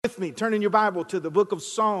with me. Turn in your Bible to the book of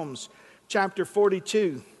Psalms, chapter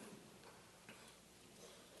 42.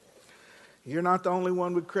 You're not the only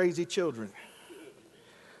one with crazy children.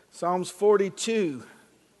 Psalms 42,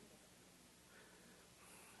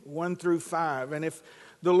 1 through 5. And if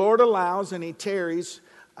the Lord allows and He tarries,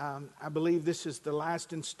 I believe this is the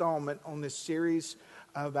last installment on this series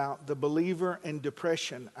about the believer and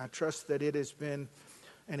depression. I trust that it has been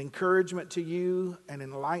an encouragement to you, an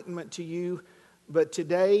enlightenment to you. But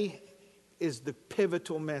today is the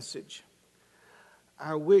pivotal message.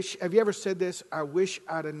 Have you ever said this? I wish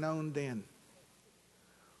I'd have known then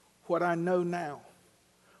what I know now.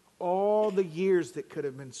 All the years that could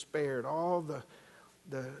have been spared, all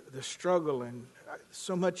the struggle, and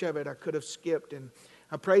so much of it I could have skipped. And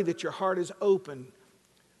I pray that your heart is open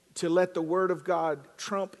to let the Word of God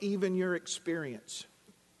trump even your experience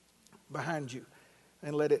behind you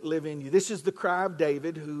and let it live in you. This is the cry of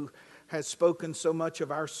David, who has spoken so much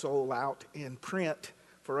of our soul out in print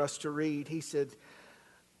for us to read. He said,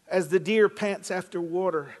 as the deer pants after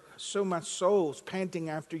water, so my soul's panting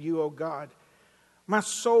after you, O God. My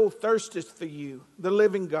soul thirsteth for you, the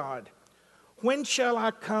living God. When shall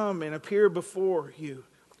I come and appear before you?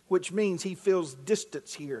 Which means he feels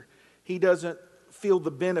distance here. He doesn't feel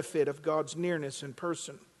the benefit of God's nearness in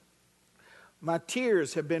person. My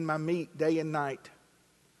tears have been my meat day and night,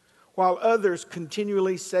 while others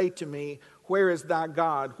continually say to me, where is thy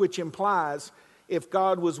God? Which implies if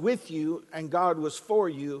God was with you and God was for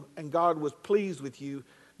you and God was pleased with you,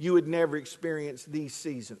 you would never experience these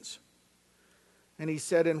seasons. And he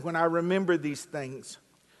said, and when I remember these things,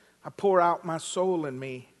 I pour out my soul in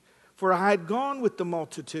me. For I had gone with the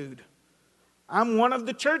multitude. I'm one of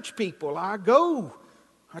the church people. I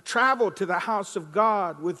travel to the house of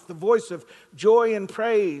God with the voice of joy and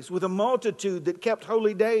praise, with a multitude that kept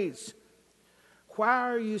holy days. Why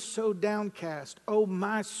are you so downcast, O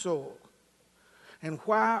my soul? And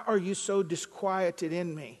why are you so disquieted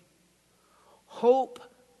in me? Hope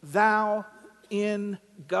thou in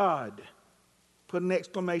God. Put an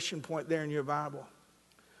exclamation point there in your Bible.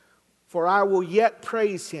 For I will yet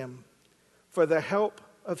praise him for the help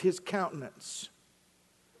of his countenance.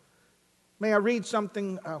 May I read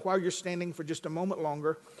something while you're standing for just a moment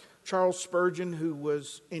longer? Charles Spurgeon, who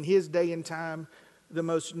was in his day and time the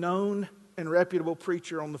most known and reputable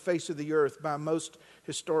preacher on the face of the earth by most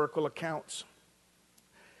historical accounts.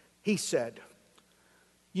 He said,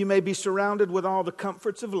 you may be surrounded with all the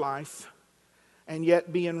comforts of life and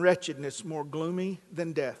yet be in wretchedness more gloomy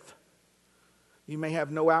than death. You may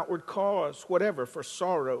have no outward cause whatever for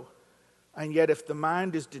sorrow, and yet if the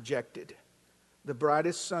mind is dejected, the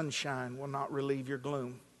brightest sunshine will not relieve your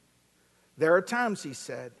gloom. There are times, he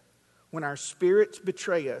said, when our spirits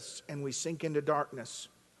betray us and we sink into darkness.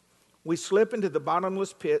 We slip into the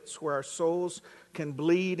bottomless pits where our souls can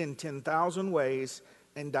bleed in 10,000 ways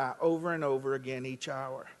and die over and over again each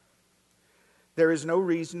hour. There is no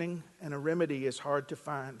reasoning, and a remedy is hard to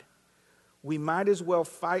find. We might as well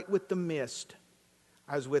fight with the mist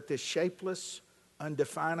as with this shapeless,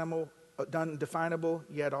 undefinable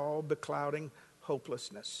yet all beclouding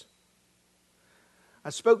hopelessness. I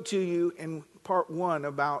spoke to you in part 1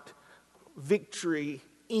 about victory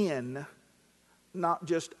in, not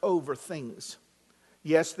just over things.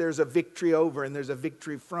 Yes, there's a victory over and there's a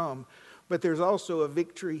victory from, but there's also a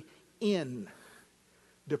victory in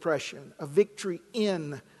depression, a victory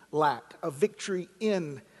in lack, a victory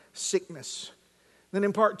in sickness. Then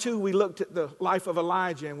in part 2, we looked at the life of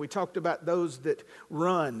Elijah, and we talked about those that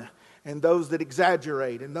run and those that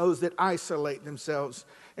exaggerate and those that isolate themselves.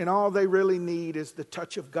 And all they really need is the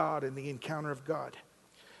touch of God and the encounter of God.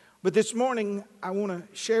 But this morning, I want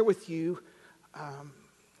to share with you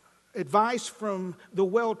advice from the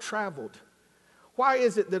well-traveled. Why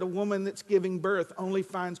is it that a woman that's giving birth only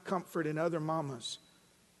finds comfort in other mamas?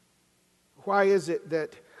 Why is it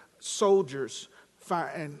that soldiers find,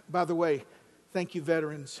 and by the way, thank you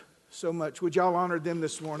veterans so much. Would y'all honor them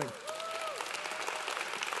this morning?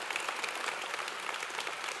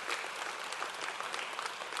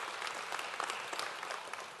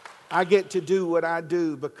 I get to do what I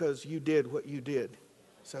do because you did what you did.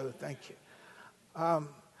 So thank you.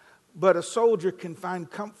 But a soldier can find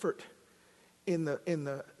comfort in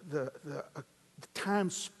the time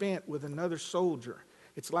spent with another soldier.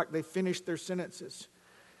 It's like they finished their sentences.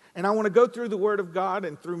 And I want to go through the Word of God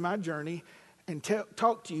and through my journey and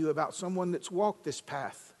talk to you about someone that's walked this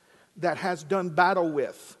path, that has done battle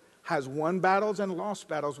with, has won battles and lost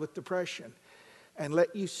battles with depression, and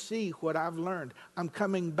let you see what I've learned. I'm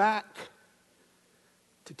coming back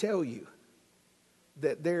to tell you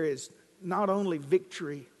that there is not only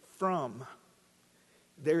victory from,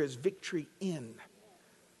 there is victory in.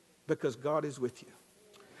 because God is with you.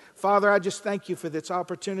 Father, I just thank you for this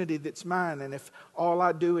opportunity that's mine. And if all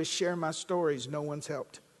I do is share my stories, no one's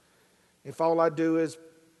helped. If all I do is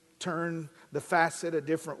turn the facet a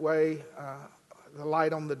different way, the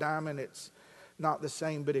light on the diamond, it's not the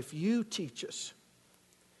same. But if you teach us,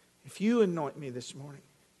 if you anoint me this morning,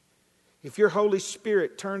 if your Holy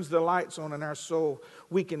Spirit turns the lights on in our soul,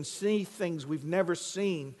 we can see things we've never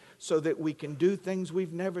seen so that we can do things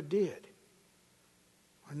we've never did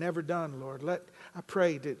or never done, Lord. I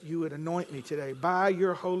pray that you would anoint me today by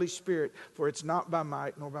your Holy Spirit, for it's not by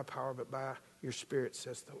might nor by power, but by your Spirit,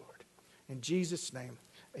 says the Lord. In Jesus' name,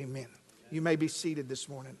 amen. You may be seated this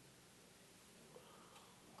morning.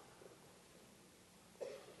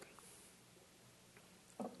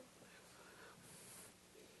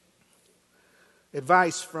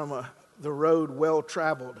 Advice from the road well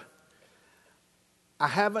traveled. I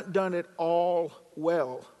haven't done it all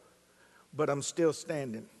well, but I'm still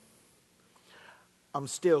standing. I'm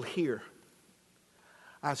still here.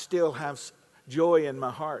 I still have joy in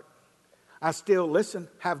my heart. I still,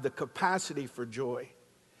 have the capacity for joy.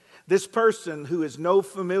 This person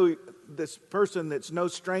this person that's no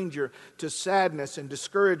stranger to sadness and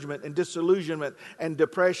discouragement and disillusionment and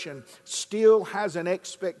depression still has an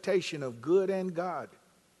expectation of good and God.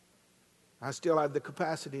 I still have the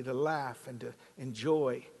capacity to laugh and to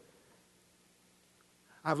enjoy.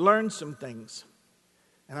 I've learned some things,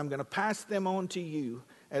 and I'm going to pass them on to you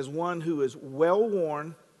as one who is well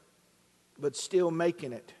worn, but still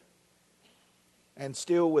making it, and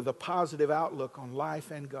still with a positive outlook on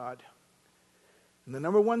life and God. And the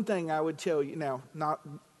number one thing I would tell you, now, not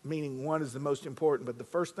meaning one is the most important, but the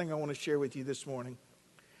first thing I want to share with you this morning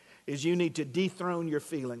is you need to dethrone your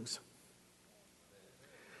feelings.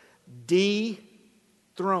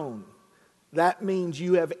 Dethrone. That means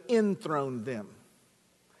you have enthroned them.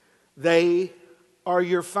 They are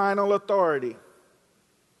your final authority.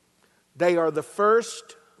 They are the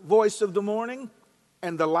first voice of the morning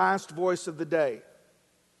and the last voice of the day.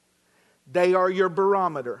 They are your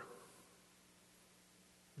barometer.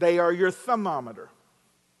 They are your thermometer.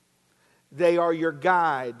 They are your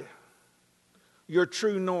guide, your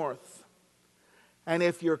true north. And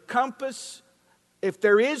if your compass, if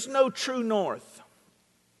there is no true north,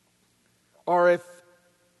 or if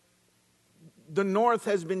the north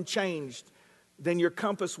has been changed, then your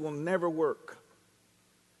compass will never work.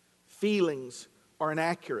 Feelings are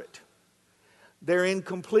inaccurate. They're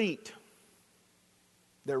incomplete.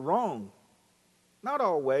 They're wrong. Not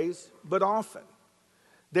always, but often.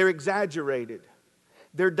 They're exaggerated.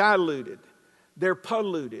 They're diluted. They're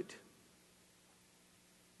polluted.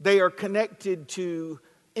 They are connected to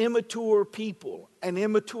immature people and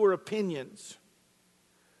immature opinions.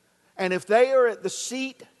 And if they are at the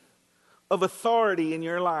seat of authority in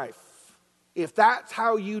your life, if that's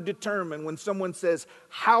how you determine when someone says,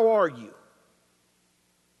 "How are you?"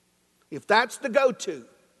 If that's the go-to,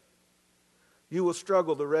 you will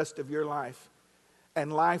struggle the rest of your life.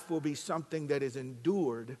 And life will be something that is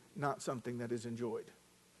endured, not something that is enjoyed.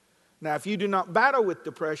 Now, if you do not battle with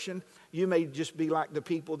depression, you may just be like the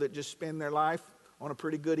people that just spend their life on a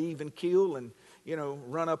pretty good even keel and,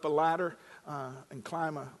 run up a ladder and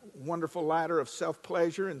climb a wonderful ladder of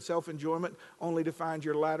self-pleasure and self-enjoyment, only to find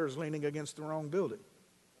your ladder is leaning against the wrong building.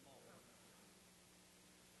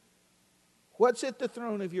 What's at the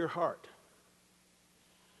throne of your heart?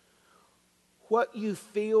 What you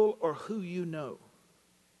feel or who you know?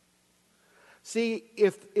 See,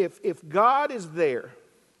 if God is there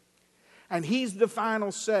and He's the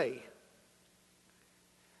final say,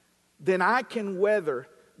 then I can weather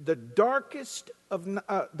the darkest of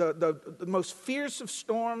the most fierce of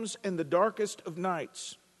storms and the darkest of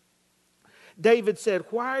nights. David said,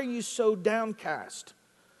 "Why are you so downcast?"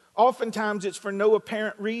 Oftentimes it's for no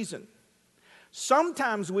apparent reason.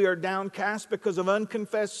 Sometimes we are downcast because of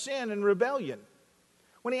unconfessed sin and rebellion.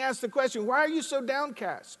 When he asked the question, "Why are you so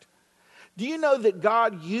downcast?" Do you know that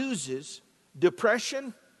God uses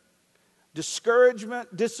depression,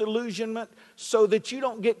 discouragement, disillusionment so that you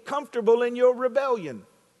don't get comfortable in your rebellion?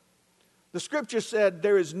 The scripture said,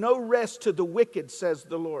 "There is no rest to the wicked, says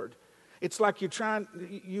the Lord." It's like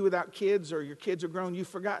you without kids, or your kids are grown, you've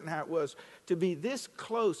forgotten how it was to be this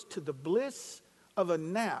close to the bliss of a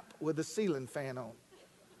nap with a ceiling fan on.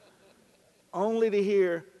 Only to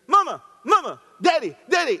hear, "Mama, Mama, Daddy,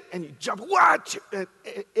 Daddy," and you jump, "What?"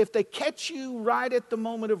 If they catch you right at the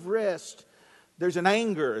moment of rest, there's an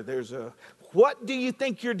anger, there's a, "What do you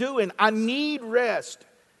think you're doing? I need rest."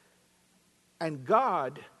 And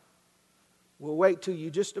God will wait till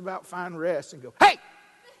you just about find rest and go, "Hey,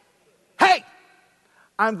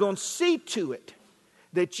 I'm going to see to it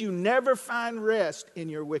that you never find rest in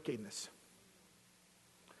your wickedness.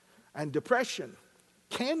 And depression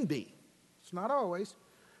can be, it's not always,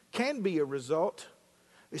 can be a result.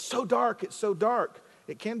 It's so dark,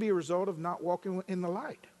 it can be a result of not walking in the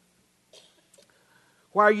light.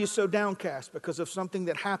 Why are you so downcast? Because of something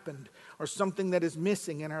that happened or something that is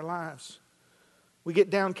missing in our lives. We get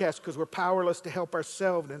downcast because we're powerless to help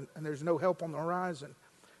ourselves and there's no help on the horizon.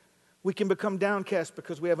 We can become downcast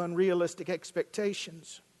because we have unrealistic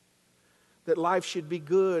expectations that life should be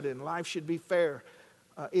good and life should be fair.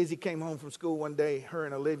 Izzy came home from school one day, her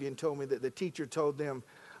and Olivia, and told me that the teacher told them,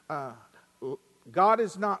 God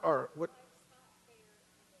is not, or what?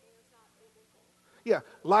 Yeah,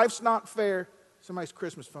 life's not fair. Somebody's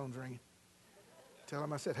Christmas phone's ringing. Tell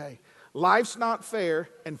them I said, hey, life's not fair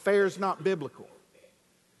and fair's not biblical.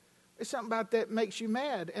 There's something about that makes you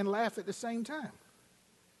mad and laugh at the same time.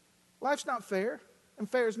 Life's not fair and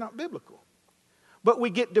fair is not biblical. But we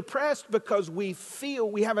get depressed because we feel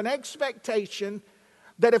we have an expectation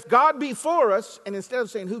that if God be for us, and instead of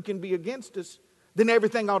saying who can be against us, then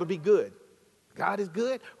everything ought to be good. God is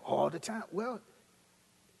good all the time. Well,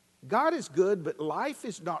 God is good, but life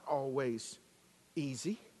is not always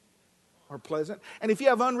easy or pleasant. And if you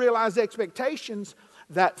have unrealized expectations,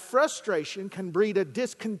 that frustration can breed a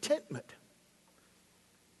discontentment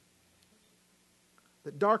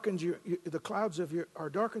that darkens the clouds of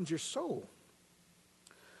darkens your soul.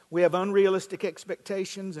 We have unrealistic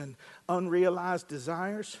expectations and unrealized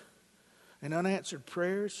desires and unanswered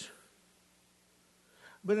prayers.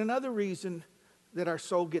 But another reason that our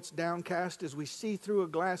soul gets downcast is we see through a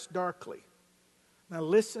glass darkly. Now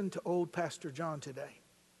listen to old Pastor John today.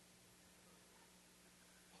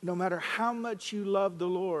 No matter how much you love the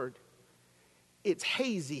Lord, it's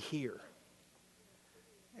hazy here.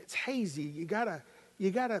 It's hazy. You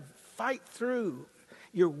gotta fight through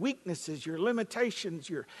your weaknesses, your limitations,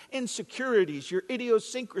 your insecurities, your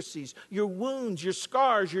idiosyncrasies, your wounds, your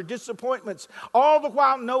scars, your disappointments, all the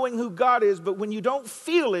while knowing who God is. But when you don't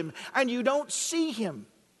feel Him and you don't see Him,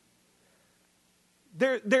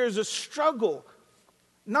 there's a struggle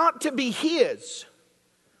not to be His,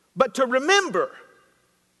 but to remember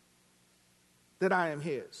that I am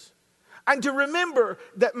His. And to remember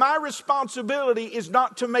that my responsibility is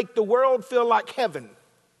not to make the world feel like heaven.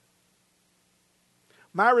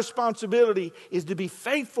 My responsibility is to be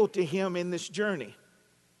faithful to Him in this journey.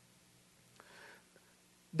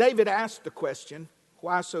 David asked the question,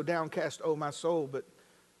 why so downcast, O my soul? But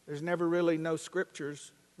there's never really no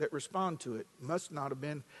scriptures that respond to it. Must not have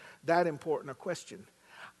been that important a question.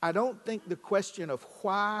 I don't think the question of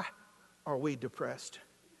why are we depressed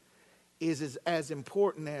is as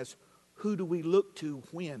important as who do we look to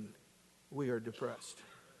when we are depressed.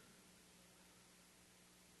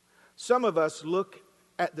 Some of us look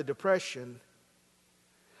at the depression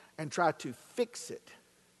and try to fix it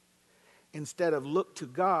instead of look to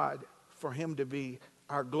God for Him to be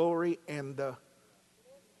our glory and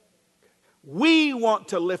we want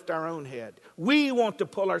to lift our own head. We want to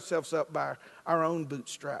pull ourselves up by our own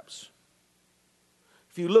bootstraps.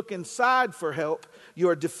 If you look inside for help, you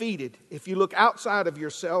are defeated. If you look outside of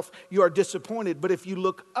yourself, you are disappointed. But if you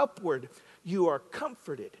look upward, you are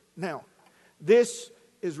comforted. Now, this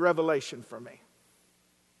is revelation for me.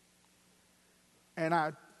 And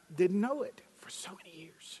I didn't know it for so many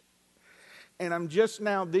years. And I'm just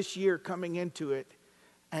now this year coming into it,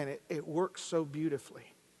 and it works so beautifully.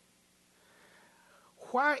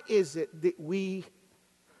 Why is it that we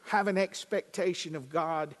have an expectation of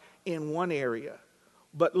God in one area,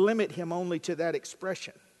 but limit Him only to that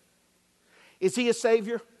expression? Is He a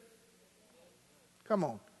Savior? Come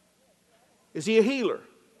on. Is He a healer?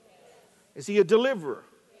 Is He a deliverer?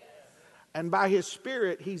 And by His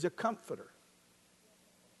Spirit, He's a comforter.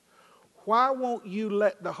 Why won't you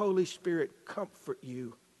let the Holy Spirit comfort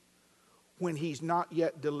you when He's not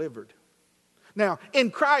yet delivered? Now,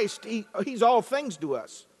 in Christ, He's all things to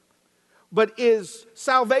us. But is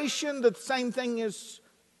salvation the same thing as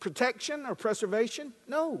protection or preservation?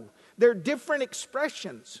 No. They're different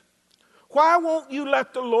expressions. Why won't you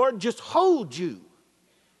let the Lord just hold you?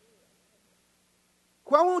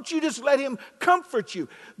 Why won't you just let Him comfort you?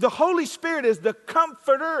 The Holy Spirit is the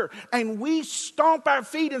comforter, and we stomp our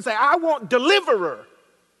feet and say, I want deliverer.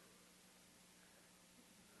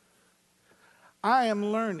 I am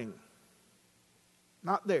learning.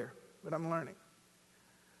 Not there, but I'm learning.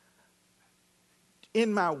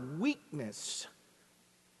 In my weakness,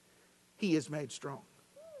 He is made strong.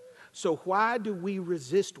 So why do we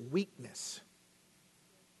resist weakness?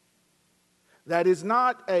 That is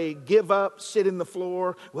not a give up, sit in the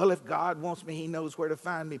floor, well, if God wants me, He knows where to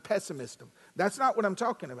find me, pessimism. That's not what I'm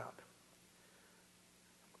talking about.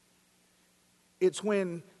 It's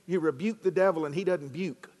when you rebuke the devil and he doesn't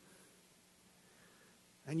buke.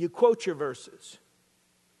 And you quote your verses.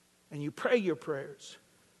 And you pray your prayers.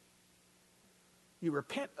 You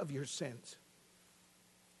repent of your sins.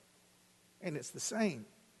 And it's the same.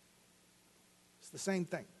 It's the same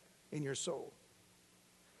thing in your soul.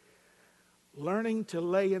 Learning to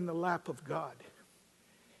lay in the lap of God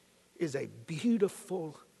is a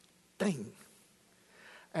beautiful thing.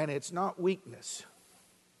 And it's not weakness.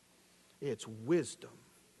 It's wisdom.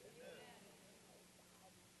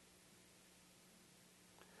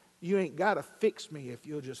 You ain't got to fix me if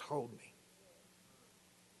you'll just hold me.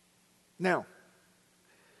 Now,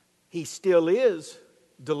 he still is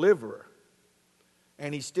deliverer.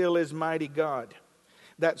 And he still is mighty God.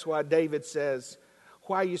 That's why David says,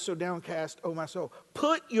 why are you so downcast, O my soul?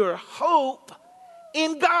 Put your hope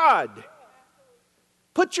in God.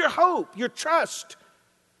 Put your hope, your trust,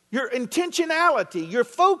 your intentionality, your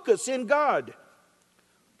focus in God.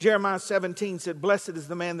 Jeremiah 17 said, blessed is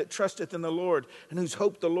the man that trusteth in the Lord and whose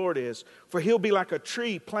hope the Lord is. For he'll be like a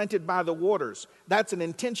tree planted by the waters. That's an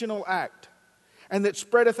intentional act. And that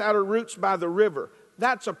spreadeth out her roots by the river.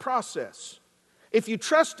 That's a process. If you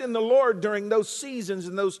trust in the Lord during those seasons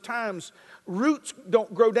and those times, roots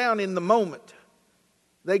don't grow down in the moment.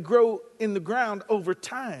 They grow in the ground over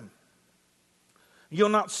time. You'll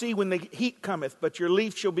not see when the heat cometh, but your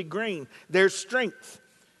leaf shall be green. There's strength.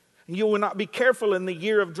 You will not be careful in the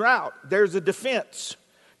year of drought. There's a defense.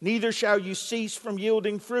 Neither shall you cease from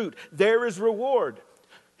yielding fruit. There is reward.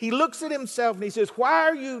 He looks at himself and he says, why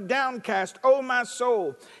are you downcast, O my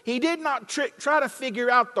soul? He did not try to figure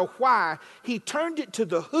out the why. He turned it to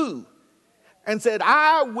the who and said,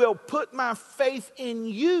 I will put my faith in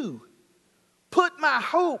you. Put my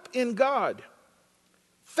hope in God.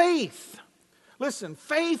 Faith. Listen,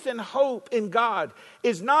 faith and hope in God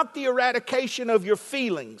is not the eradication of your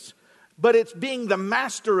feelings, but it's being the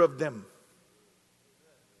master of them.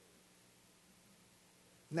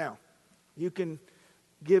 Now, you can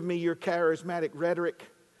give me your charismatic rhetoric,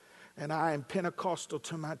 and I am Pentecostal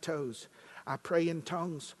to my toes. I pray in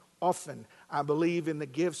tongues often. I believe in the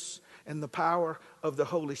gifts and the power of the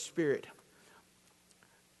Holy Spirit.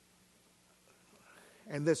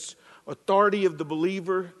 And this authority of the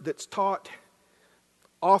believer that's taught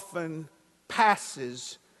often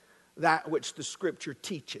passes that which the Scripture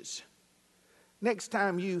teaches. Next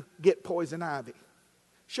time you get poison ivy,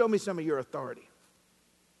 show me some of your authority.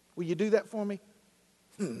 Will you do that for me?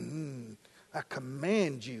 I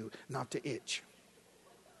command you not to itch.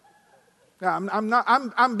 Now,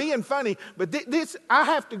 I'm being funny, but this I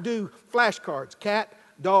have to do flashcards. Cat,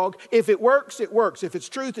 dog. If it works, it works. If it's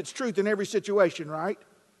truth in every situation, right?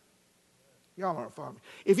 Y'all aren't following me.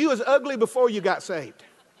 If you was ugly before you got saved,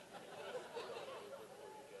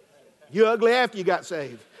 you ugly after you got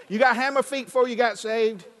saved. You got hammer feet before you got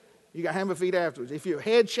saved. You got hammer feet afterwards. If your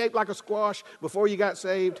head shaped like a squash before you got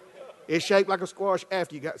saved, it's shaped like a squash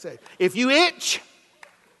after you got saved. If you itch,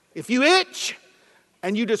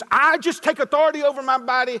 and I just take authority over my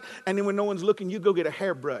body, and then when no one's looking, you go get a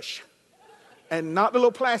hairbrush. And not the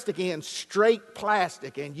little plastic end, straight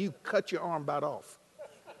plastic, and you cut your arm about off.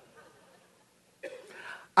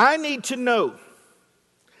 I need to know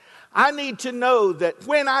that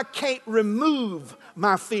when I can't remove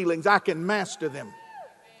my feelings, I can master them.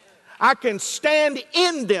 I can stand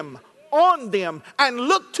in them, on them, and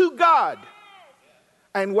look to God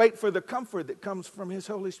and wait for the comfort that comes from His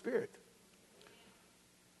Holy Spirit.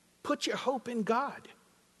 Put your hope in God.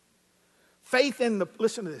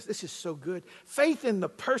 Listen to this is so good. Faith in the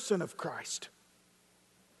person of Christ.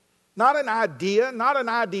 Not an idea, not an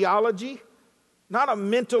ideology, not a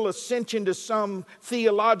mental ascension to some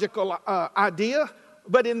theological idea,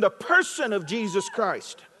 but in the person of Jesus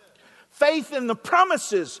Christ. Faith in the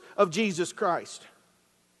promises of Jesus Christ.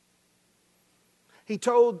 He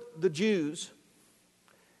told the Jews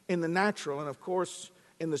in the natural and of course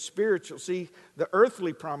in the spiritual. See, the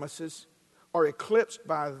earthly promises are eclipsed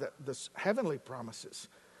by the heavenly promises.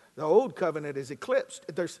 The old covenant is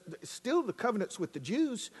eclipsed. There's still the covenants with the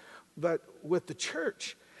Jews, but with the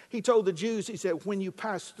church. He told the Jews, he said, when you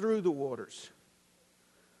pass through the waters,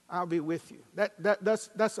 I'll be with you.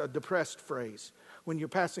 That's a depressed phrase. When you're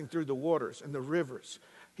passing through the waters and the rivers.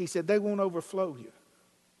 He said, they won't overflow you.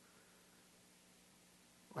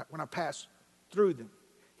 Like when I pass through them.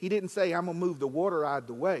 He didn't say, I'm going to move the water out of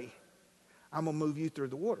the way. I'm going to move you through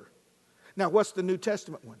the water. Now, what's the New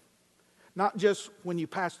Testament one? Not just when you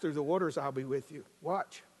pass through the waters, I'll be with you.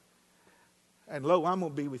 Watch. And lo, I'm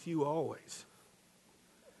going to be with you always.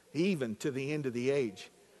 Even to the end of the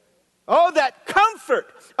age. Oh, that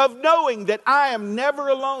comfort of knowing that I am never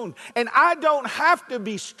alone. And I don't have to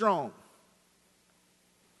be strong.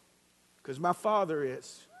 Because my Father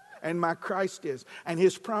is, and my Christ is, and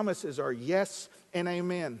his promises are yes and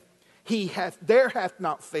amen. There hath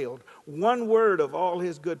not failed one word of all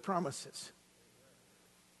his good promises.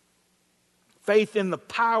 Faith in the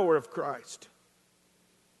power of Christ.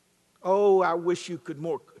 Oh, I wish you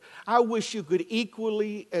could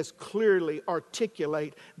equally as clearly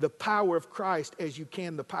articulate the power of Christ as you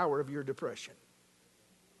can the power of your depression.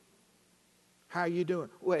 How you doing?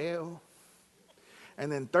 Well,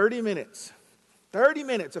 and then 30 minutes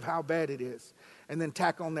of how bad it is. And then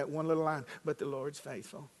tack on that one little line, but the Lord's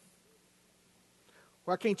faithful.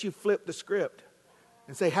 Why can't you flip the script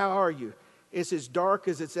and say, how are you? It's as dark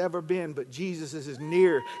as it's ever been, but Jesus is as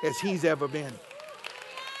near as he's ever been.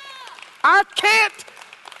 I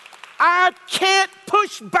can't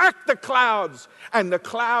push back the clouds, and the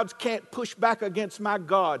clouds can't push back against my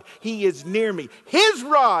God. He is near me. His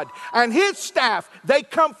rod and his staff, they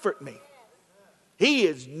comfort me. He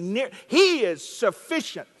is near. He is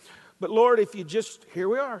sufficient. But Lord, if you just, here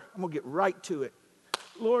we are. I'm going to get right to it.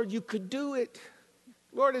 Lord, you could do it.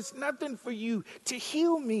 Lord, it's nothing for you to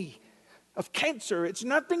heal me of cancer. It's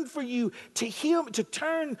nothing for you to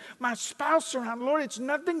turn my spouse around. Lord, it's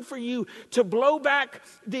nothing for you to blow back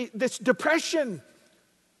this depression.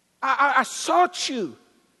 I sought you.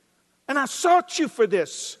 And I sought you for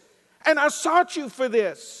this. And I sought you for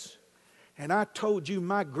this. And I told you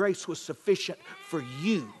my grace was sufficient for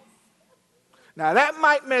you. Now that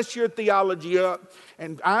might mess your theology up.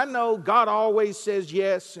 And I know God always says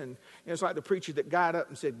yes. And it's like the preacher that got up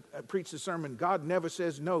and said, preached the sermon, God never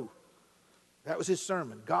says no. That was his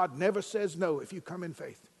sermon. God never says no if you come in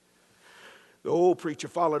faith. The old preacher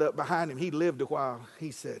followed up behind him. He lived a while.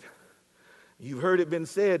 He said, you've heard it been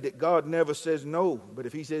said that God never says no. But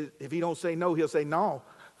if he don't say no, he'll say no.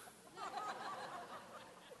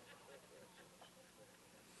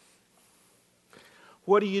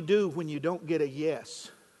 What do you do when you don't get a yes,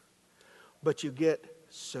 but you get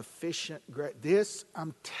sufficient grace? This,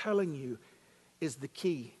 I'm telling you, is the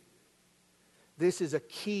key. This is a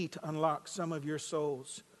key to unlock some of your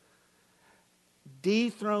souls.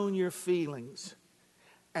 Dethrone your feelings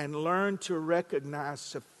and learn to recognize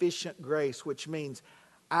sufficient grace, which means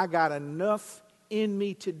I got enough in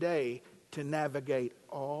me today to navigate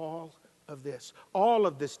all of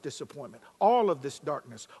this disappointment, all of this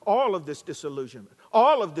darkness, all of this disillusionment,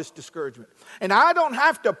 all of this discouragement. And I don't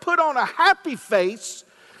have to put on a happy face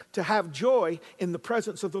to have joy in the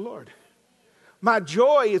presence of the Lord. My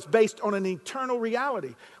joy is based on an eternal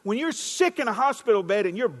reality. When you're sick in a hospital bed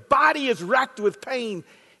and your body is racked with pain,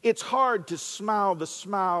 it's hard to smile the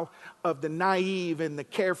smile of the naive and the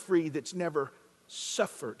carefree that's never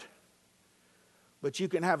suffered. But you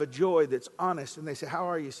can have a joy that's honest. And they say, how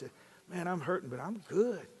are you? You say, man, I'm hurting, but I'm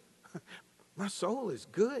good. My soul is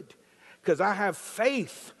good because I have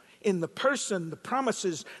faith in the person, the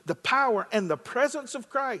promises, the power, and the presence of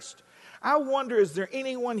Christ. I wonder, is there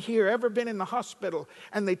anyone here ever been in the hospital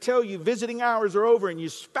and they tell you visiting hours are over and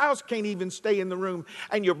your spouse can't even stay in the room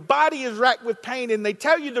and your body is racked with pain and they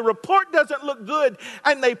tell you the report doesn't look good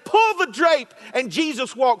and they pull the drape and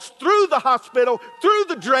Jesus walks through the hospital, through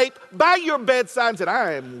the drape, by your bedside and said,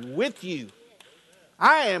 I am with you.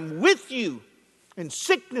 I am with you in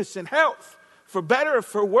sickness and health, for better or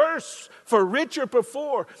for worse, for rich or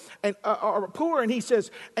poor. And he says,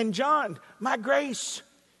 and John, my grace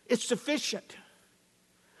is sufficient.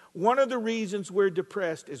 One of the reasons we're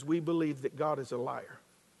depressed is we believe that God is a liar.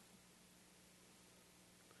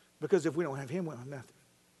 Because if we don't have him, we'll have nothing.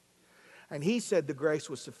 And he said the grace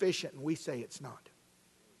was sufficient, and we say it's not.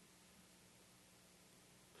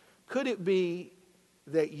 Could it be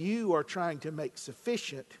that you are trying to make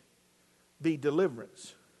sufficient be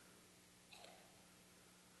deliverance?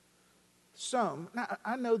 Now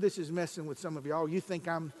I know this is messing with some of y'all. You think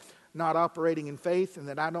I'm not operating in faith and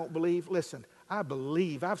that I don't believe. Listen, I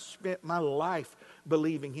believe. I've spent my life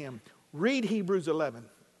believing him. Read Hebrews 11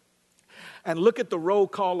 and look at the roll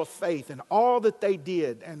call of faith and all that they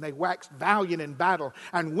did. And they waxed valiant in battle.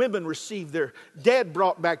 And women received their dead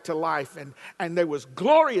brought back to life. And there was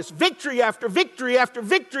glorious victory after victory after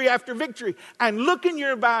victory after victory. And look in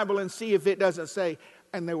your Bible and see if it doesn't say,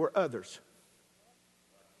 and there were others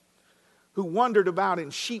who wandered about in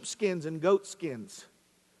sheepskins and goatskins.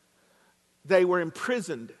 They were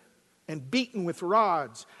imprisoned and beaten with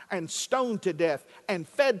rods and stoned to death and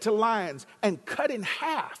fed to lions and cut in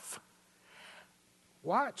half.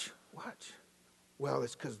 Watch. Well,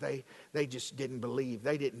 it's because they just didn't believe.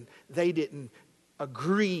 They didn't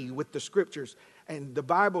agree with the scriptures. And the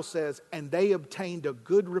Bible says, and they obtained a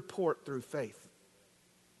good report through faith.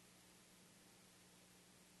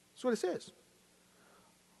 That's what it says.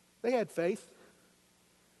 They had faith.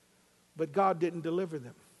 but God didn't deliver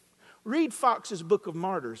them. Read Fox's Book of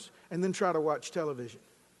Martyrs and then try to watch television,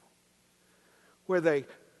 where they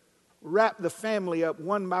wrapped the family up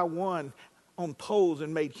one by one on poles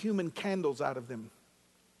and made human candles out of them,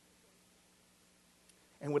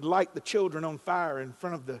 and would light the children on fire in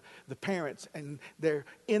front of the parents. And they're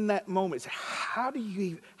in that moment. How do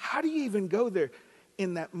you even go there?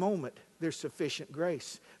 In that moment, there's sufficient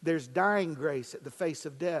grace. There's dying grace at the face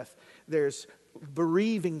of death. There's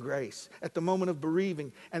bereaving grace at the moment of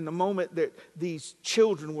bereaving, and the moment that these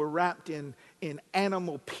children were wrapped in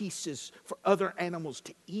animal pieces for other animals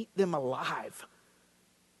to eat them alive.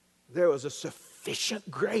 There was a sufficient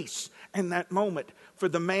grace in that moment for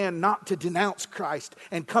the man not to denounce Christ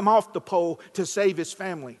and come off the pole to save his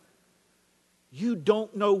family. You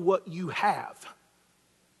don't know what you have.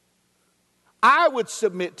 I would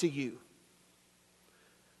submit to you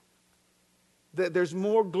that there's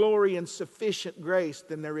more glory and sufficient grace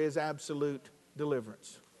than there is absolute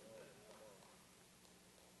deliverance.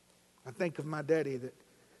 I think of my daddy that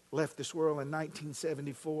left this world in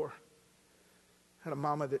 1974. Had a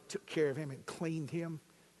mama that took care of him and cleaned him,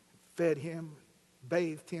 fed him,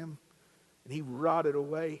 bathed him, and he rotted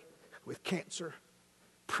away with cancer.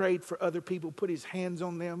 Prayed for other people, put his hands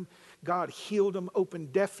on them. God healed them,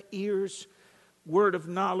 opened deaf ears, word of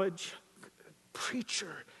knowledge,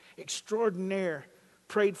 preacher extraordinaire.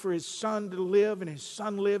 Prayed for his son to live, and his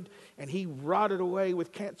son lived, and he rotted away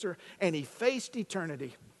with cancer, and he faced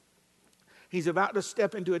eternity. He's about to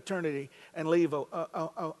step into eternity and leave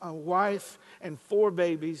a wife and 4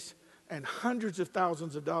 babies and hundreds of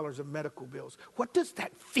thousands of dollars of medical bills. What does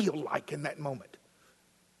that feel like in that moment?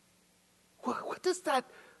 What does that?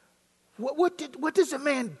 What does a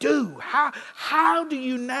man do? How do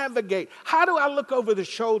you navigate? How do I look over the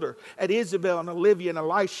shoulder at Isabel and Olivia and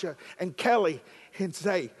Elisha and Kelly and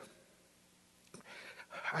say,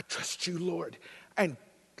 I trust you, Lord, and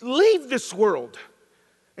leave this world?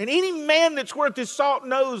 And any man that's worth his salt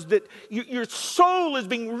knows that your soul is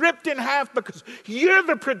being ripped in half because you're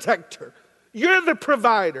the protector. You're the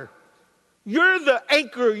provider. You're the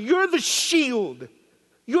anchor. You're the shield.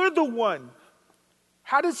 You're the one.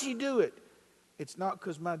 How does he do it? It's not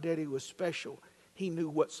because my daddy was special. He knew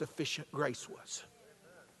what sufficient grace was.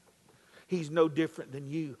 He's no different than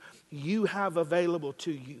you. You have available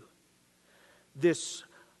to you this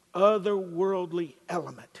otherworldly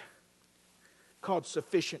element called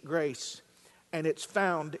sufficient grace, and it's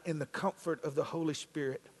found in the comfort of the Holy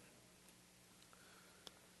Spirit.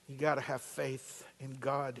 You got to have faith in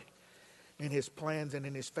God, in His plans, and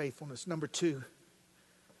in His faithfulness. Number 2,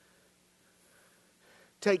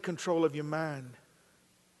 take control of your mind.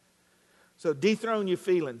 So dethrone your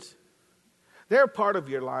feelings. They're a part of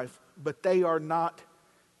your life, but they are not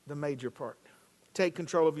the major part. Take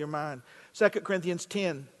control of your mind. 2 Corinthians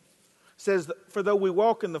 10 says, for though we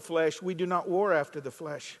walk in the flesh, we do not war after the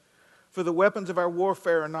flesh. For the weapons of our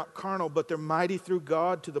warfare are not carnal, but they're mighty through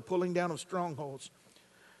God to the pulling down of strongholds,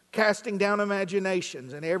 casting down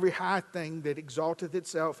imaginations and every high thing that exalteth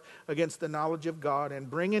itself against the knowledge of God, and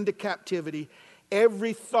bring into captivity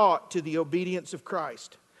every thought to the obedience of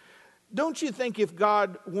Christ. Don't you think if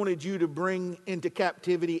God wanted you to bring into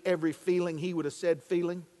captivity every feeling, He would have said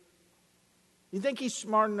feeling? You think He's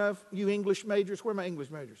smart enough, you English majors? Where are my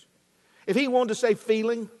English majors? If He wanted to say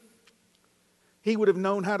feeling, He would have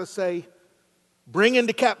known how to say, bring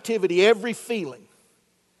into captivity every feeling.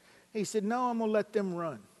 He said, no, I'm going to let them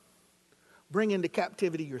run. Bring into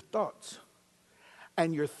captivity your thoughts.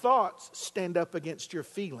 And your thoughts stand up against your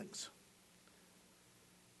feelings.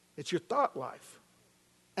 It's your thought life.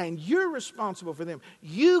 And you're responsible for them.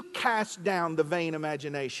 You cast down the vain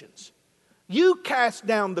imaginations. You cast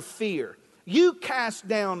down the fear. You cast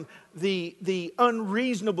down the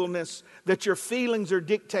unreasonableness that your feelings are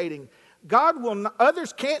dictating. God will not,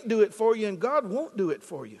 others can't do it for you, and God won't do it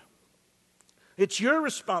for you. It's your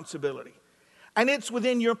responsibility. And it's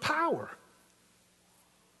within your power.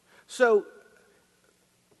 So,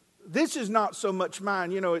 this is not so much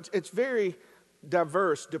mine. You know, it's very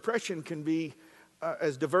diverse. Depression can be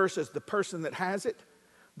as diverse as the person that has it,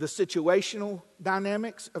 the situational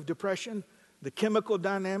dynamics of depression, the chemical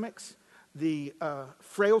dynamics, the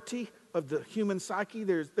frailty of the human psyche.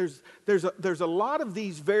 There's a lot of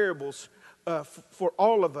these variables for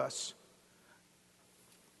all of us.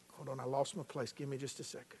 Hold on, I lost my place. Give me just a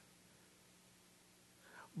second.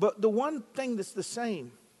 But the one thing that's the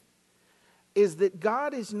same is that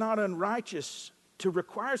God is not unrighteous to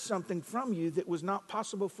require something from you that was not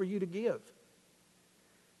possible for you to give.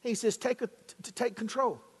 He says, take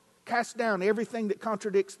control. Cast down everything that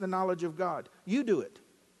contradicts the knowledge of God. You do it.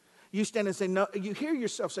 You stand and say, no. You hear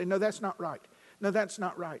yourself say, no, that's not right. No, that's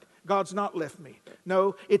not right. God's not left me.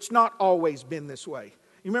 No, it's not always been this way.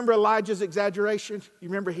 You remember Elijah's exaggeration? You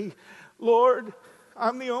remember Lord,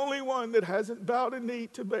 I'm the only one that hasn't bowed a knee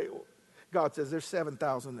to Baal. God says there's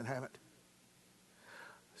 7,000 that haven't.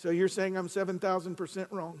 So you're saying I'm 7,000%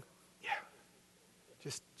 wrong? Yeah.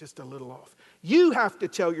 Just a little off. You have to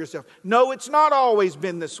tell yourself, no, it's not always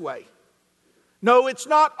been this way. No, it's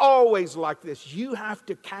not always like this. You have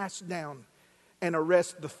to cast down and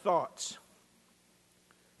arrest the thoughts.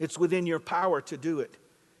 It's within your power to do it.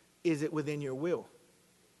 Is it within your will?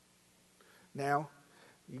 Now,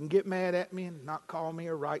 you can get mad at me and not call me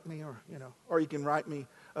or write me, or you can write me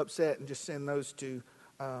upset and just send those to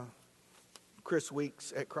Chris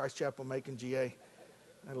Weeks at Christ Chapel, Macon, GA,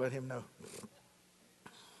 and let him know.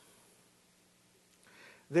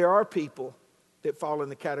 There are people that fall in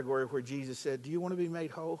the category where Jesus said, do you want to be made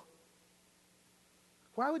whole?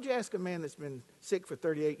 Why would you ask a man that's been sick for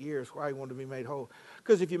 38 years why he wanted to be made whole?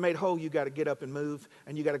 Because if you're made whole, you got to get up and move,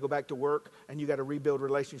 and you got to go back to work, and you got to rebuild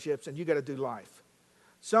relationships, and you got to do life.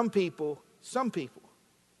 Some people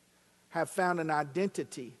have found an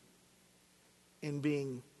identity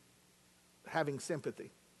in having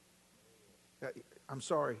sympathy. I'm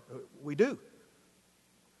sorry, we do.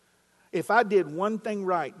 If I did one thing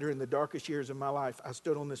right during the darkest years of my life, I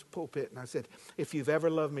stood on this pulpit and I said, if you've ever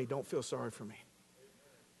loved me, don't feel sorry for me.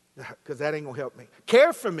 Because that ain't going to help me.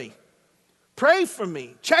 Care for me. Pray for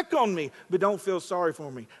me. Check on me. But don't feel sorry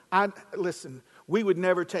for me. Listen, we would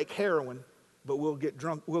never take heroin, but we'll get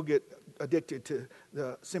drunk. We'll get addicted to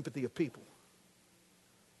the sympathy of people.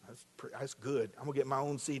 That's good. I'm going to get my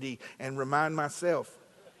own CD and remind myself.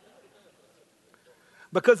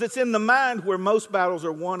 Because it's in the mind where most battles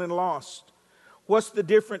are won and lost. What's the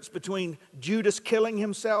difference between Judas killing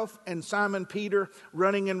himself and Simon Peter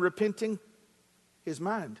running and repenting? His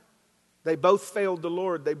mind. They both failed the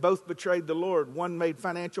Lord. They both betrayed the Lord. One made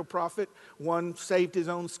financial profit. One saved his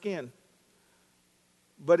own skin.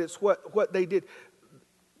 But it's what they did.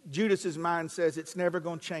 Judas's mind says it's never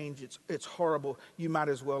going to change. It's horrible. You might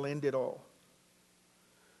as well end it all.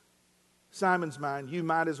 Simon's mind, you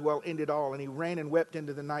might as well end it all. And he ran and wept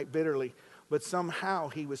into the night bitterly. But somehow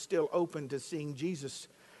he was still open to seeing Jesus.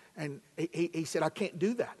 And he said, I can't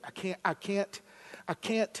do that. I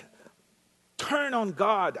can't turn on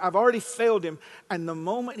God. I've already failed him. And the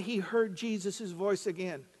moment he heard Jesus' voice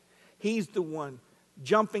again, he's the one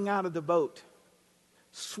jumping out of the boat,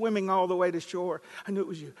 swimming all the way to shore. I knew it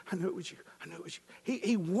was you. I knew it was you. I knew it was you.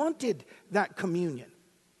 He wanted that communion.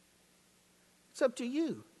 It's up to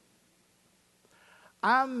you.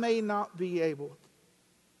 I may not be able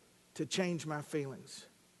to change my feelings,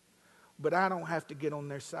 but I don't have to get on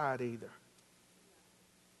their side either.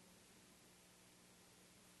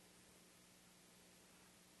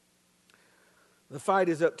 The fight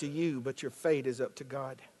is up to you, but your fate is up to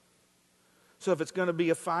God. So if it's going to be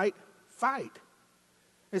a fight, fight.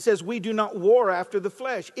 It says we do not war after the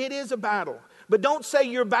flesh. It is a battle. But don't say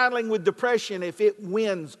you're battling with depression if it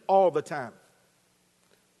wins all the time.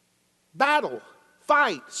 Battle.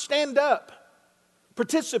 Fight, stand up,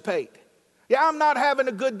 participate. Yeah, I'm not having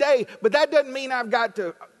a good day, but that doesn't mean I've got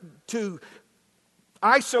to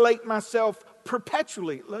isolate myself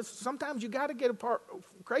perpetually. Sometimes you got to get apart.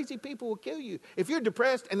 Crazy people will kill you. If you're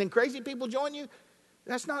depressed and then crazy people join you,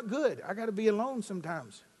 that's not good. I got to be alone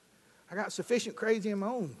sometimes. I got sufficient crazy in my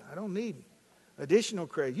own. I don't need additional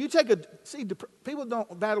crazy. People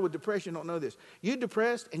don't battle with depression, don't know this. You're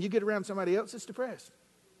depressed and you get around somebody else that's depressed.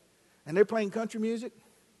 And they're playing country music.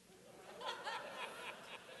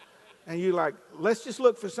 And you're like, let's just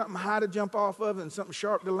look for something high to jump off of and something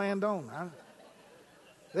sharp to land on.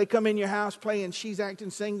 They come in your house playing She's Acting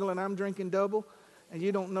Single and I'm Drinking Double, and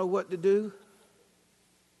you don't know what to do.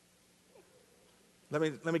 Let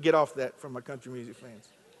me get off that from my country music fans.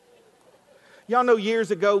 Y'all know years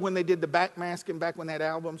ago when they did the backmasking, back when they had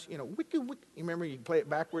albums, wiki, wiki, you remember you play it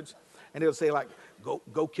backwards? And it'll say like,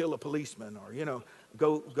 go kill a policeman, or,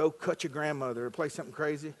 go cut your grandmother, or play something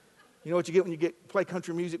crazy. You know what you get when you play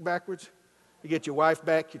country music backwards? You get your wife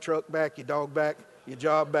back, your truck back, your dog back, your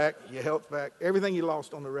job back, your health back, everything you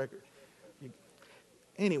lost on the record.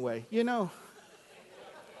 Anyway,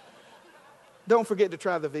 don't forget to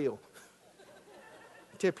try the veal.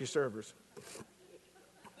 Tip your servers.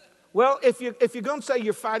 Well, if you're going to say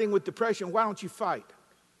you're fighting with depression, why don't you fight?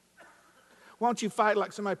 Why don't you fight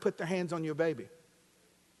like somebody put their hands on your baby?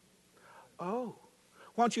 Oh.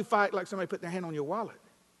 Why don't you fight like somebody put their hand on your wallet?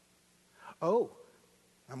 Oh.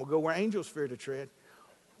 I'm going to go where angels fear to tread.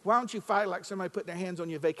 Why don't you fight like somebody put their hands on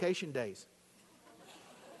your vacation days?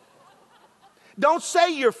 Don't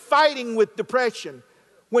say you're fighting with depression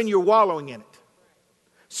when you're wallowing in it.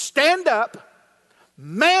 Stand up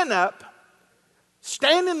Man up.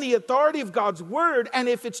 Stand in the authority of God's word. And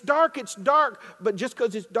if it's dark, it's dark. But just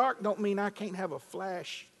because it's dark don't mean I can't have a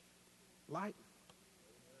flash light.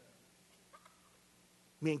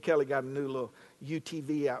 Me and Kelly got a new little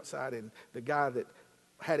UTV outside, and the guy that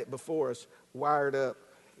had it before us wired up.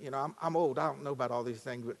 You know, I'm old. I don't know about all these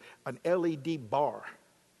things, but an LED bar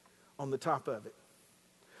on the top of it.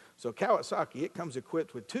 So Kawasaki, it comes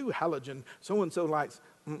equipped with 2 halogen so-and-so lights.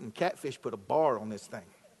 Catfish put a bar on this thing.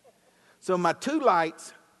 So my 2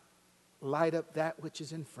 lights light up that which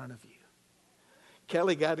is in front of you.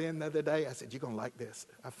 Kelly got in the other day. I said, you're going to like this.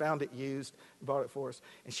 I found it used, bought it for us.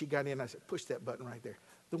 And she got in. I said, push that button right there.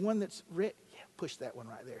 The one that's red, yeah, push that one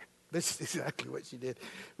right there. This is exactly what she did.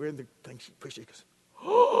 We're in the thing. She pushed it. She goes,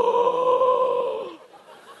 oh.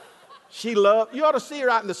 She loved, you ought to see her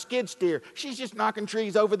out in the skid steer. She's just knocking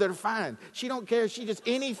trees over that are fine. She don't care. She just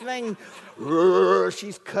anything.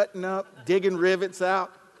 She's cutting up, digging rivets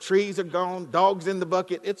out. Trees are gone. Dogs in the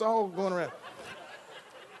bucket. It's all going around.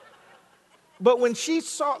 But when she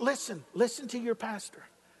saw, listen to your pastor.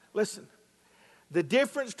 Listen. The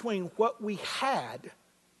difference between what we had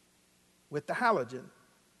with the halogen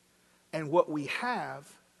and what we have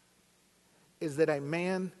is that a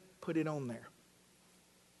man put it on there.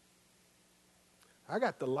 I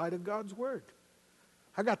got the light of God's word.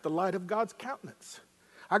 I got the light of God's countenance.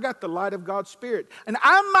 I got the light of God's spirit. And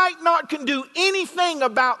I might not can do anything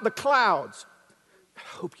about the clouds. I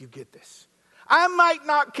hope you get this. I might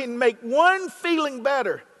not can make one feeling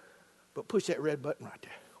better. But push that red button right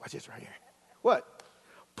there. Watch this right here. What?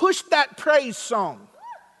 Push that praise song.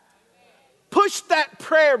 Push that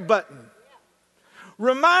prayer button.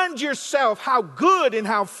 Remind yourself how good and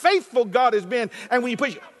how faithful God has been. And when you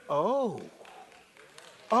push, oh.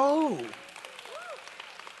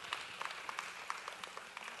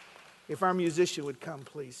 If our musician would come,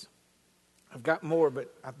 please. I've got more,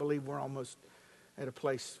 but I believe we're almost at a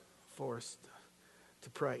place for us to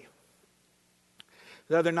pray.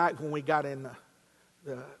 The other night when we got in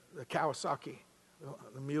the Kawasaki,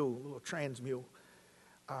 the mule, the little trans mule,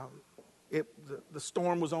 the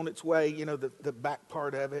storm was on its way, you know, the back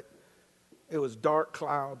part of it. It was dark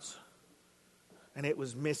clouds, and it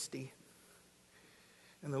was misty.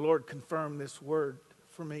 And the Lord confirmed this word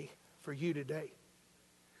for me, for you today.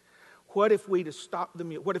 What if we'd have stopped the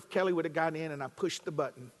mule? What if Kelly would have gotten in and I pushed the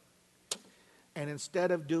button? And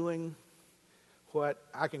instead of doing what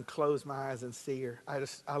I can close my eyes and see her,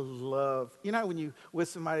 I love, you know, when you with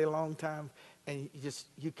somebody a long time and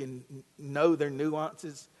you can know their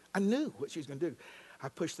nuances. I knew what she was going to do. I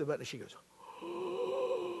pushed the button and she goes,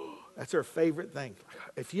 oh. That's her favorite thing.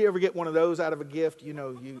 If you ever get one of those out of a gift, you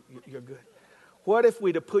know you're good. What if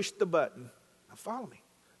we'd have pushed the button? Now follow me.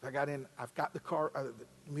 I got in. I've got the car, the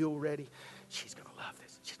mule ready. She's going to love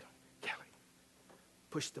this. She's going, Kelly,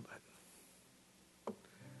 push the button.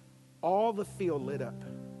 All the field lit up.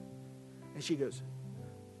 And she goes,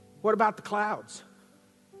 what about the clouds?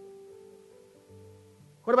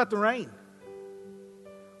 What about the rain?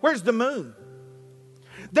 Where's the moon?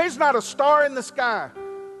 There's not a star in the sky.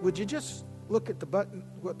 Would you just look at the button,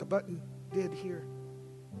 what the button did here?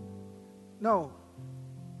 No,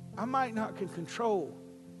 I might not can control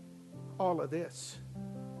all of this.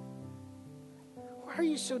 Why are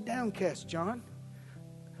you so downcast, John?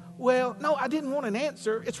 Well, no, I didn't want an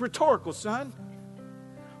answer. It's rhetorical, son.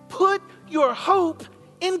 Put your hope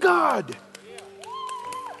in God.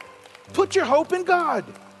 Put your hope in God.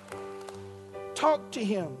 Talk to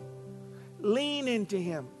Him. Lean into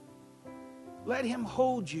Him. Let Him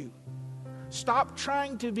hold you. Stop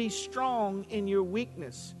trying to be strong in your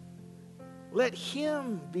weakness. Let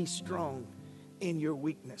Him be strong in your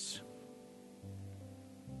weakness.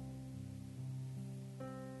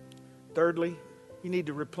 Thirdly, you need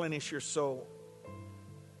to replenish your soul.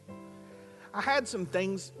 I had some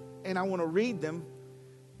things, and I want to read them,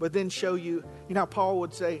 but then show you. You know, Paul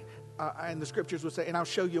would say, and the scriptures would say, and I'll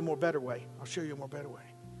show you a more better way. I'll show you a more better way.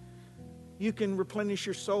 You can replenish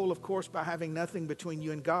your soul, of course, by having nothing between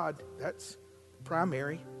you and God. That's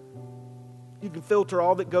primary. You can filter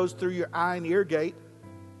all that goes through your eye and ear gate.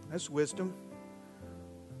 That's wisdom.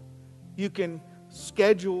 You can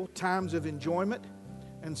schedule times of enjoyment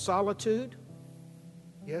and solitude.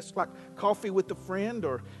 Yes, like coffee with a friend,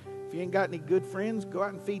 or if you ain't got any good friends, go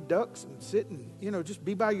out and feed ducks and sit and, just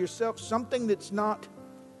be by yourself. Something that's not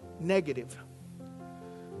negative.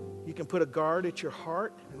 You can put a guard at your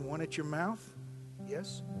heart and one at your mouth.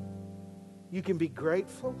 Yes. You can be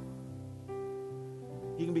grateful.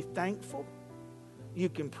 You can be thankful. You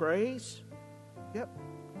can praise. Yep.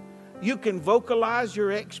 You can vocalize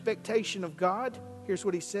your expectation of God. Here's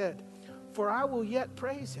what he said. For I will yet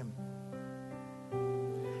praise Him.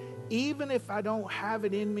 even if I don't have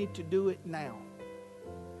it in me to do it now,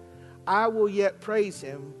 I will yet praise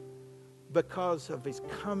Him because of His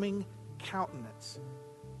coming countenance.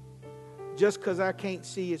 Just because I can't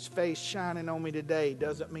see His face shining on me today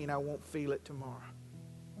doesn't mean I won't feel it tomorrow.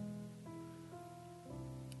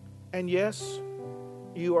 And yes,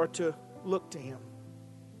 you are to look to Him.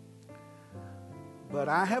 But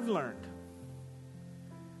I have learned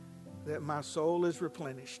that my soul is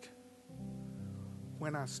replenished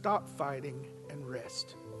when I stop fighting and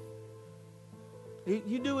rest.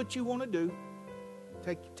 You do what you want to do.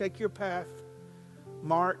 Take your path.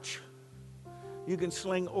 March. You can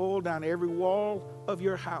sling oil down every wall of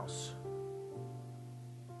your house.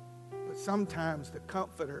 But sometimes the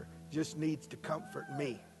Comforter just needs to comfort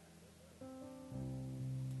me.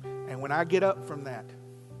 And when I get up from that,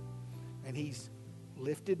 and He's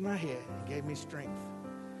lifted my head and gave me strength,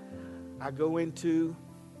 I go into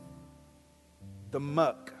the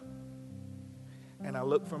muck and I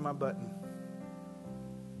look for my button.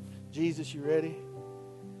 Jesus, you ready?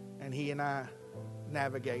 And He and I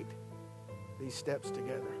navigate these steps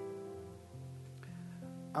together.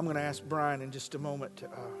 I'm going to ask Brian in just a moment to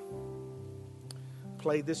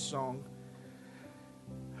play this song.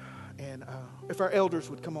 And if our elders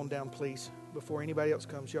would come on down, please. Before anybody else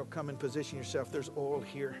comes, y'all come and position yourself. There's oil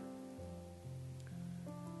here.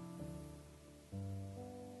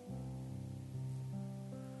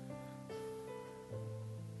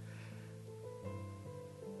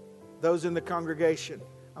 Those in the congregation,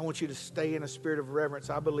 I want you to stay in a spirit of reverence.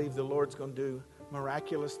 I believe the Lord's going to do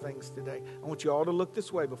miraculous things today. I want you all to look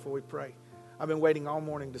this way before we pray. I've been waiting all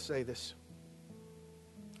morning to say this.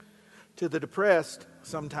 To the depressed,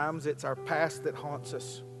 sometimes it's our past that haunts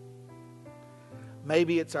us.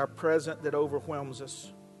 Maybe it's our present that overwhelms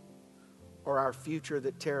us, or our future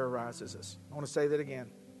that terrorizes us. I want to say that again.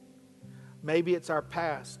 Maybe it's our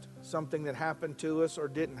past, something that happened to us or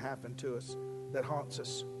didn't happen to us, that haunts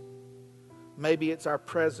us. Maybe it's our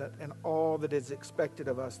present and all that is expected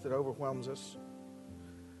of us that overwhelms us,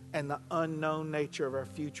 and the unknown nature of our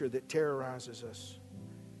future that terrorizes us.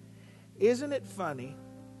 Isn't it funny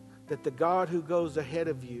that the God who goes ahead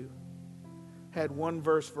of you had one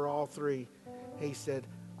verse for all three? He said,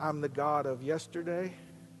 I'm the God of yesterday,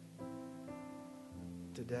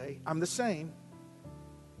 today. I'm the same.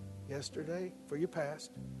 Yesterday, for your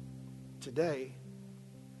past, today,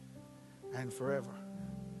 and forever.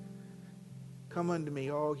 Come unto me,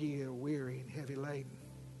 all ye who are weary and heavy laden,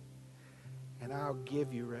 and I'll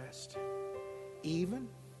give you rest, even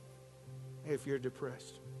if you're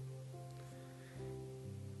depressed.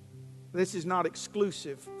 This is not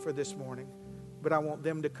exclusive for this morning, but I want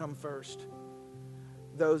them to come first.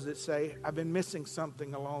 Those that say, I've been missing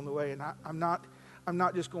something along the way, and I'm not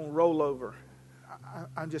just going to roll over.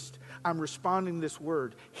 I'm responding to this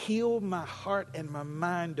word. Heal my heart and my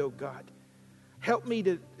mind, oh God. Help me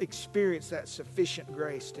to experience that sufficient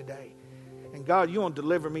grace today. And God, you want to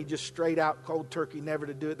deliver me just straight out, cold turkey, never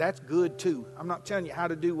to do it. That's good too. I'm not telling you how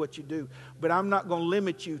to do what you do, but I'm not going to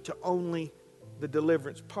limit you to only the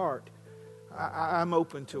deliverance part. I'm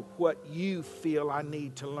open to what you feel I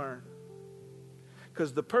need to learn.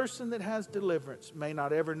 Because the person that has deliverance may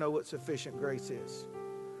not ever know what sufficient grace is.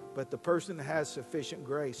 But the person that has sufficient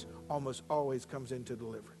grace almost always comes into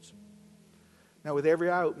deliverance. Now, with every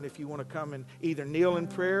eye open, if you want to come and either kneel in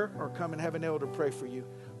prayer or come and have an elder pray for you,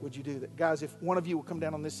 would you do that? Guys, if one of you will come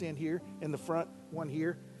down on this end here, in the front, one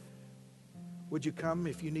here, would you come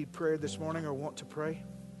if you need prayer this morning or want to pray?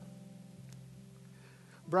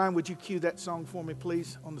 Brian, would you cue that song for me,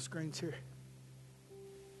 please, on the screens here?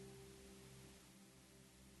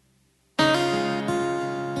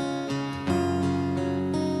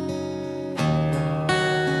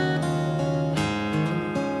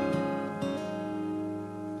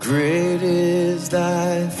 Great is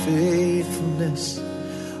thy faithfulness,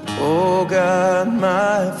 O God,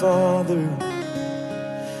 my Father.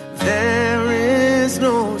 There is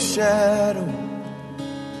no shadow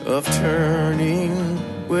of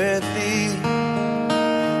turning with thee.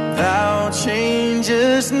 Thou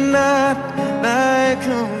changest not, thy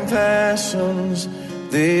compassions,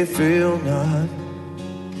 they fail not.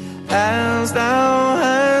 As thou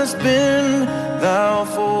hast been, thou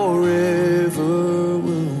forever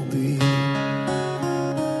will be.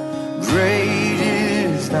 Great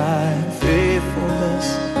is thy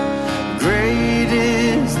faithfulness, great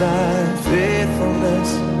is thy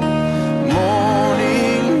faithfulness.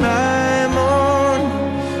 Morning by morning,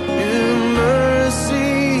 new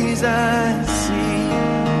mercies I see.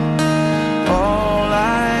 All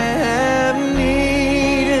I have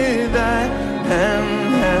needed, thy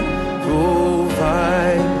hand hath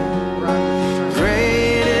provided.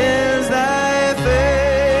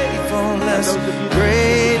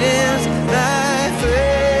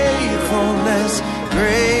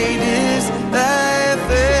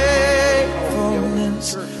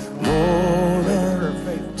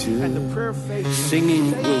 And the prayer of faith.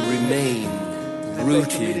 Singing will remain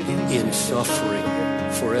rooted in suffering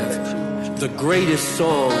forever. The greatest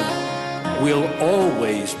song will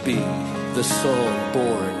always be the song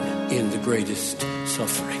born in the greatest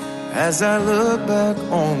suffering. As I look back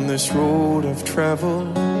on this road I've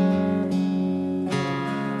traveled,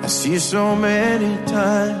 I see so many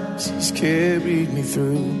times He's carried me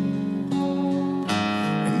through.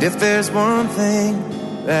 And if there's one thing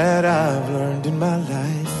that I've learned in my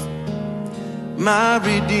life, my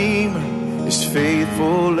Redeemer is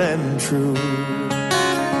faithful and true.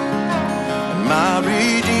 And my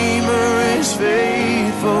Redeemer is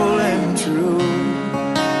faithful and true.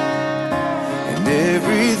 And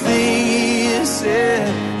everything He has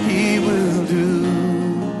said He will do.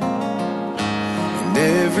 And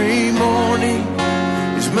every morning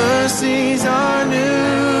His mercies are new.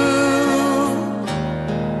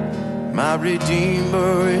 My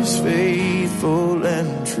Redeemer is faithful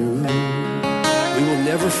and true. We will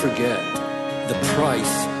never forget the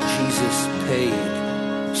price Jesus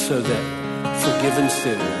paid so that forgiven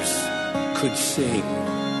sinners could sing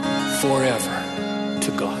forever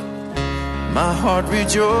to God. My heart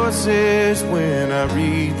rejoices when I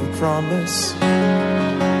read the promise.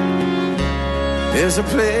 There's a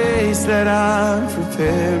place that I'm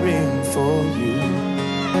preparing for you.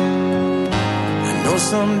 I know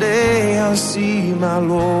someday I'll see my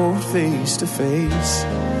Lord face to face.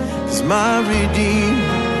 'Cause my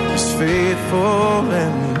Redeemer is faithful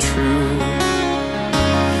and true.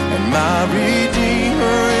 And my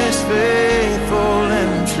Redeemer is faithful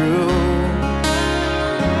and true.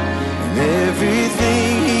 And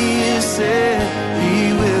everything He has said He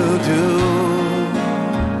will do.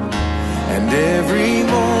 And every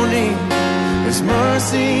morning His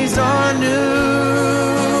mercies are new.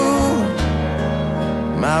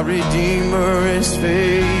 My Redeemer is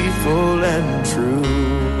faithful and true.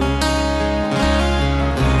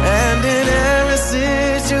 And in every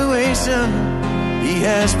situation He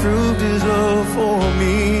has proved His love for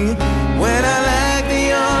me. When I lack the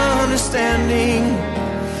understanding,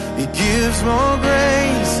 He gives more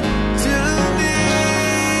grace to me.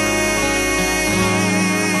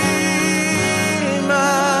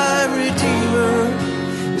 My Redeemer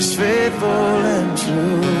is faithful and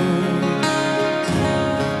true.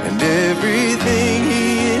 And everything He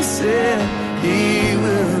has said He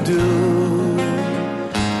will do.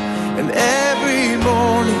 And every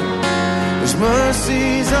morning His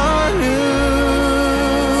mercies are new.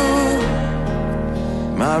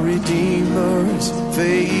 My Redeemer is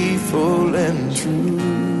faithful and true.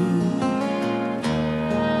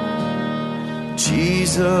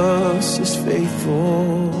 Jesus is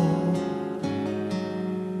faithful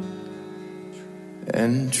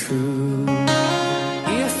and true.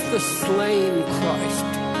 If the slain Christ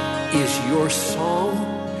is your song,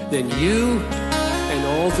 then you and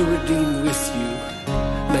all the redeemed with you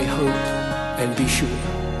may hope and be sure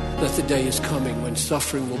that the day is coming when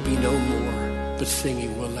suffering will be no more, but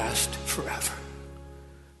singing will last forever.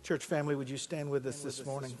 Church family, would you stand with us this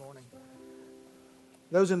morning?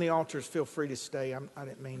 Those in the altars, feel free to stay. I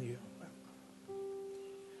didn't mean you.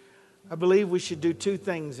 I believe we should do two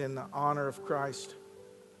things in the honor of Christ.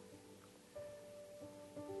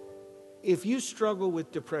 If you struggle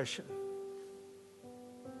with depression,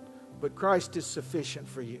 but Christ is sufficient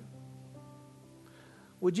for you,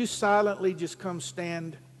 would you silently just come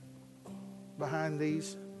stand behind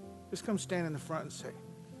these? Just come stand in the front and say,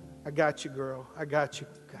 I got you, girl. I got you.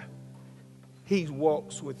 He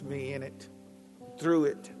walks with me in it, through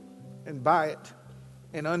it, and by it,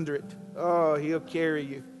 and under it. Oh, He'll carry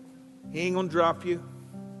you. He ain't going to drop you.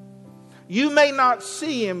 You may not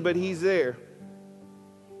see Him, but He's there.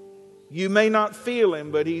 You may not feel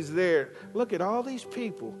Him, but He's there. Look at all these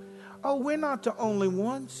people. Oh, we're not the only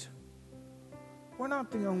ones. We're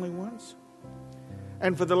not the only ones.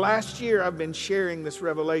 And for the last year, I've been sharing this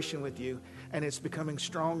revelation with you, and it's becoming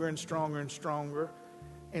stronger and stronger and stronger.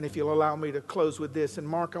 And if you'll allow me to close with this, and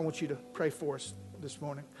Mark, I want you to pray for us this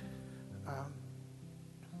morning.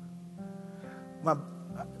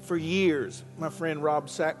 For years, my friend Rob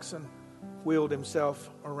Saxon wheeled himself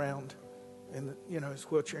around in his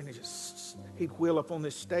wheelchair, and he'd wheel up on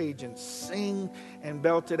this stage and sing and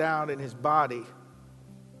belt it out, and his body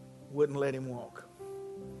wouldn't let him walk.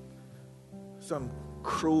 Some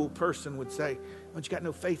cruel person would say, "Don't you got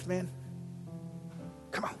no faith, man?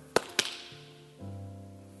 Come on.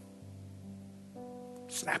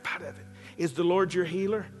 Snap out of it. Is the Lord your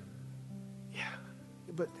healer?" Yeah.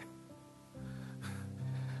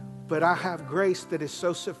 But I have grace that is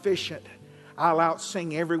so sufficient. I'll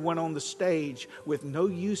outsing everyone on the stage with no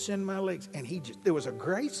use in my legs. And there was a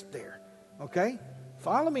grace there. Okay?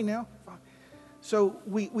 Follow me now. So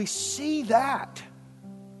we see that.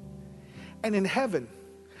 And in heaven,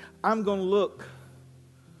 I'm going to look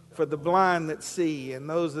for the blind that see and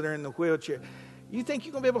those that are in the wheelchair. You think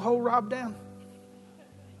you're going to be able to hold Rob down?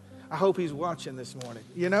 I hope he's watching this morning,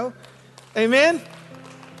 you know? Amen?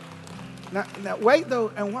 Now wait,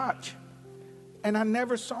 though, and watch. And I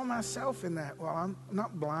never saw myself in that. Well, I'm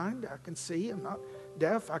not blind. I can see. I'm not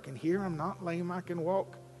deaf. I can hear. I'm not lame. I can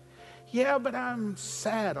walk. Yeah, but I'm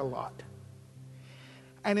sad a lot.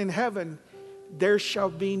 And in heaven, there shall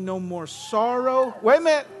be no more sorrow. Wait a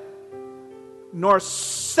minute. Nor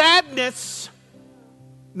sadness,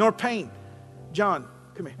 nor pain. John,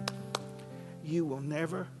 come here. You will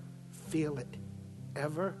never feel it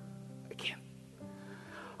ever again.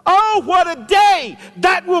 Oh, what a day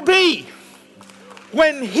that will be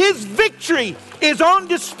when his victory is on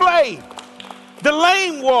display. The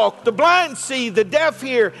lame walk, the blind see, the deaf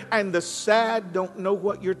hear, and the sad don't know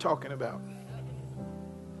what you're talking about.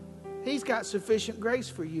 He's got sufficient grace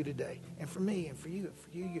for you today, and for me, and for you, and for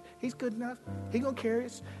you. He's good enough. He's going to carry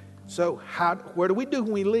us. So what do we do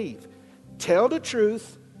when we leave? Tell the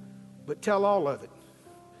truth, but tell all of it.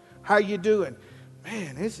 How you doing?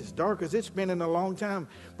 Man, this is dark as it's been in a long time.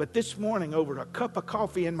 But this morning, over a cup of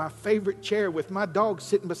coffee in my favorite chair with my dog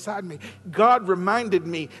sitting beside me, God reminded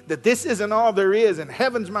me that this isn't all there is, and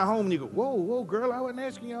heaven's my home. And you go, whoa, girl, I wasn't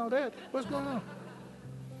asking you all that. What's going on?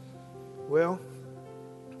 Well,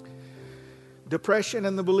 depression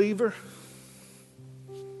in the believer,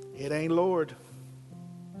 it ain't Lord.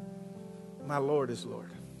 My Lord is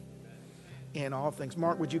Lord in all things.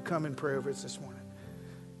 Mark, would you come and pray over us this morning?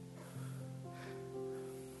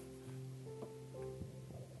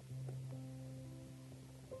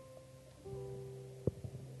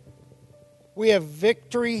 We have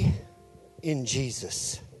victory in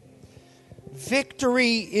Jesus.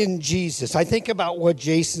 Victory in Jesus. I think about what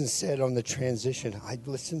Jason said on the transition. I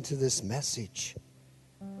listened to this message.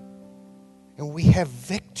 And we have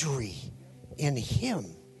victory in Him.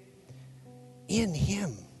 In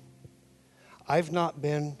Him. I've not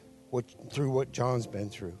been through what John's been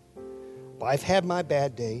through. But I've had my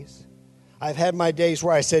bad days. I've had my days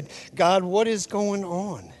where I said, God, what is going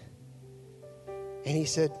on? And He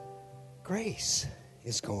said, grace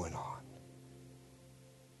is going on.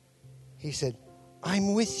 He said,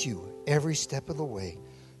 I'm with you every step of the way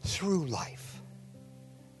through life.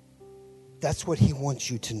 That's what He wants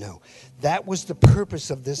you to know. That was the purpose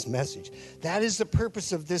of this message. That is the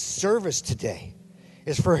purpose of this service today,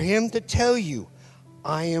 is for Him to tell you,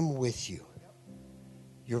 I am with you.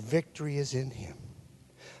 Your victory is in Him.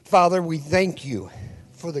 Father, we thank you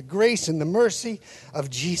for the grace and the mercy of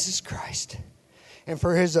Jesus Christ and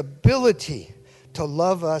for His ability to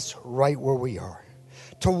love us right where we are,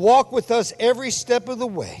 to walk with us every step of the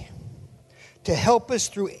way, to help us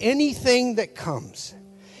through anything that comes.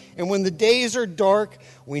 And when the days are dark,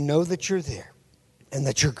 we know that you're there and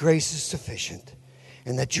that your grace is sufficient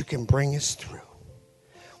and that you can bring us through.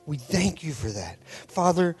 We thank you for that.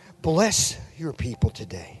 Father, bless your people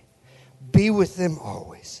today. Be with them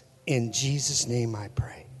always. In Jesus' name I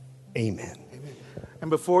pray. Amen. Amen. And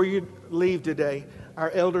before you leave today, our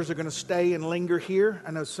elders are going to stay and linger here.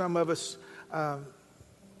 I know some of us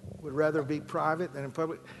would rather be private than in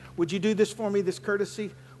public. Would you do this for me, this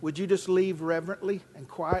courtesy? Would you just leave reverently and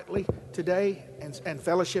quietly today and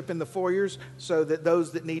fellowship in the foyers so that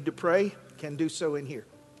those that need to pray can do so in here?